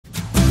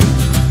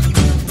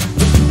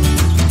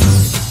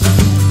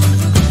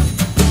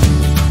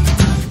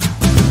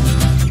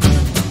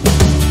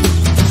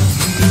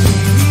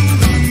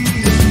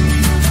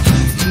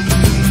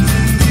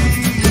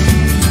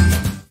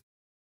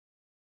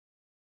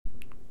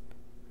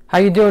How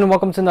you doing, and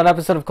welcome to another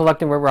episode of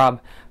Collecting with Rob.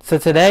 So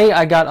today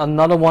I got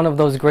another one of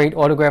those great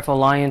Autograph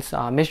Alliance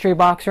mystery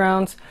box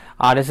rounds.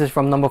 This is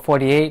from number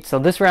 48. So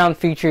this round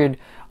featured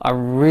a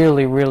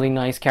really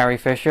nice Carrie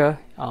Fisher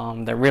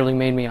that really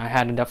made me, I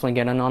had to definitely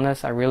get in on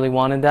this. I really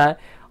wanted that.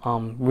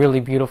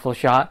 Really beautiful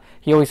shot.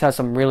 He always has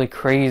some really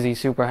crazy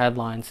super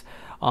headlines.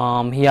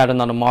 He had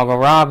another Margot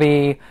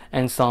Robbie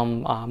and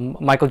some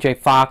Michael J.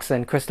 Fox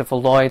and Christopher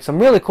Lloyd. Some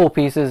really cool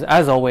pieces,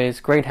 as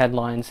always. Great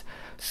headlines.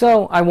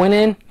 So I went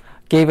in,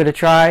 gave it a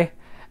try,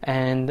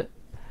 and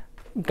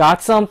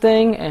got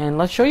something, and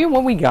let's show you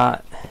what we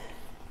got.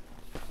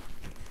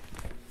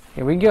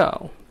 Here we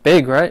go.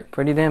 Big, right?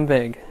 Pretty damn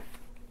big.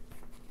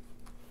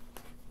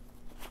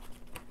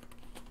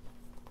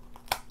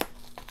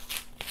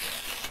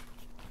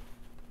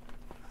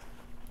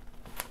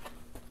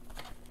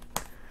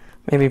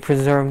 Maybe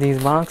preserve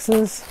these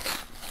boxes.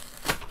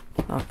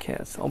 Okay,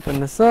 let's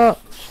open this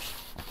up.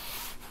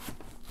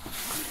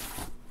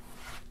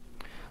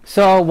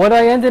 So what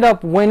I ended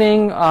up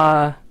winning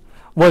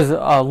was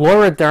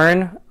Laura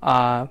Dern.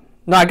 No,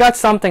 I got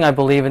something, I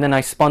believe, and then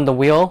I spun the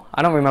wheel.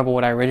 I don't remember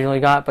what I originally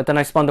got, but then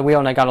I spun the wheel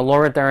and I got a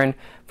Laura Dern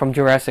from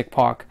Jurassic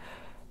Park.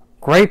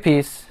 Great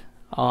piece.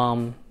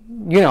 You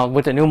know,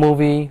 with the new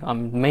movie,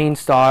 main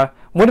star.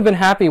 Would have been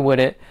happy with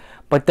it,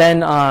 but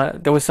then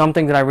there was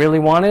something that I really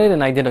wanted,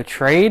 and I did a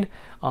trade,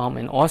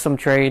 an awesome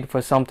trade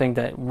for something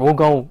that will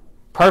go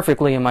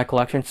perfectly in my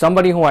collection.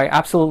 Somebody who I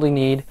absolutely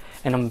need,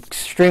 and I'm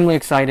extremely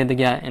excited to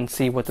get and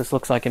see what this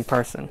looks like in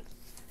person.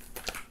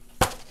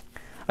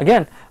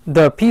 Again,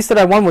 the piece that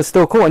I won was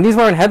still cool, and these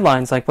weren't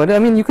headlines, but I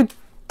mean, you could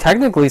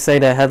technically say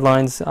they're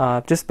headlines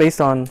just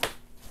based on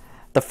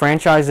the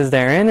franchises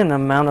they're in and the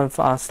amount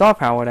of star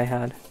power they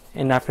had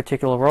in that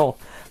particular role.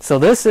 So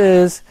this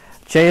is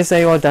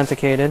JSA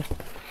authenticated,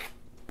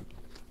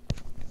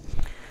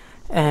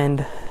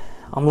 and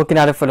I'm looking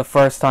at it for the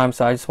first time,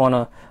 so I just want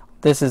to,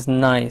 this is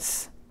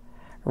nice.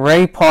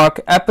 Ray Park,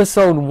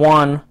 Episode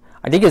 1,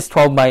 I think it's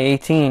 12 by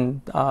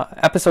 18,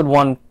 Episode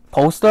 1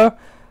 poster.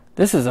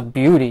 This is a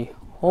beauty.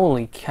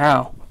 Holy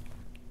cow.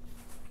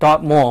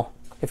 Darth Maul.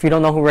 If you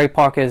don't know who Ray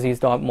Park is, he's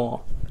Darth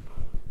Maul.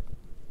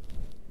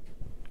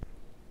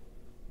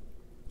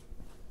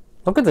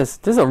 Look at this.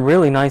 This is a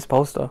really nice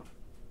poster.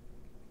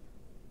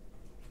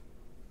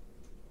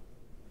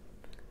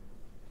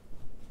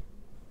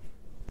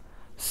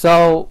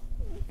 So,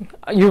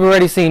 you've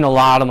already seen a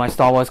lot of my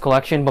Star Wars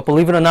collection, but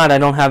believe it or not, I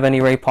don't have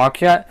any Ray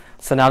Parks yet,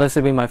 so now this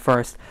would be my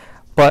first.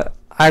 But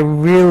I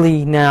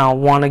really now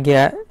want to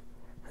get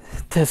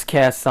this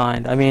cast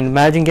signed. I mean,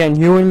 imagine getting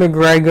Ewan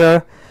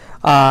McGregor,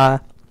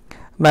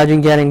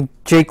 imagine getting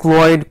Jake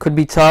Lloyd, could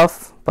be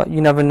tough, but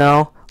you never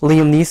know.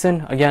 Liam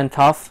Neeson, again,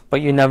 tough,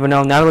 but you never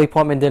know. Natalie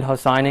Portman did her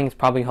signing. It's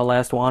probably her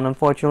last one,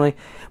 unfortunately.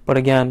 But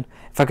again,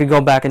 if I could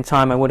go back in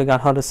time, I would have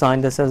got her to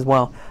sign this as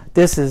well.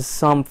 This is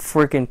some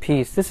freaking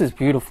piece. This is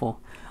beautiful.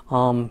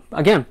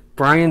 Again,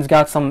 Brian's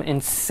got some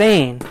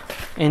insane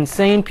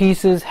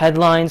pieces,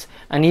 headlines,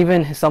 and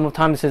even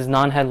sometimes his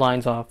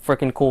non-headlines are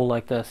freaking cool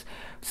like this.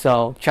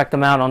 So check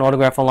them out on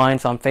Autograph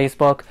Alliance on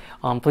Facebook.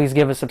 Please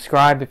give a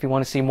subscribe if you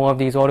want to see more of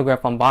these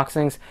autograph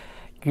unboxings.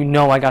 You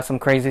know I got some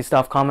crazy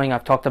stuff coming.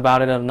 I've talked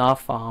about it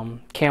enough.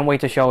 Can't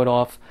wait to show it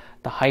off.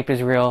 The hype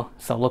is real,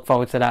 so look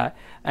forward to that.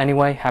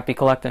 Anyway, happy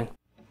collecting.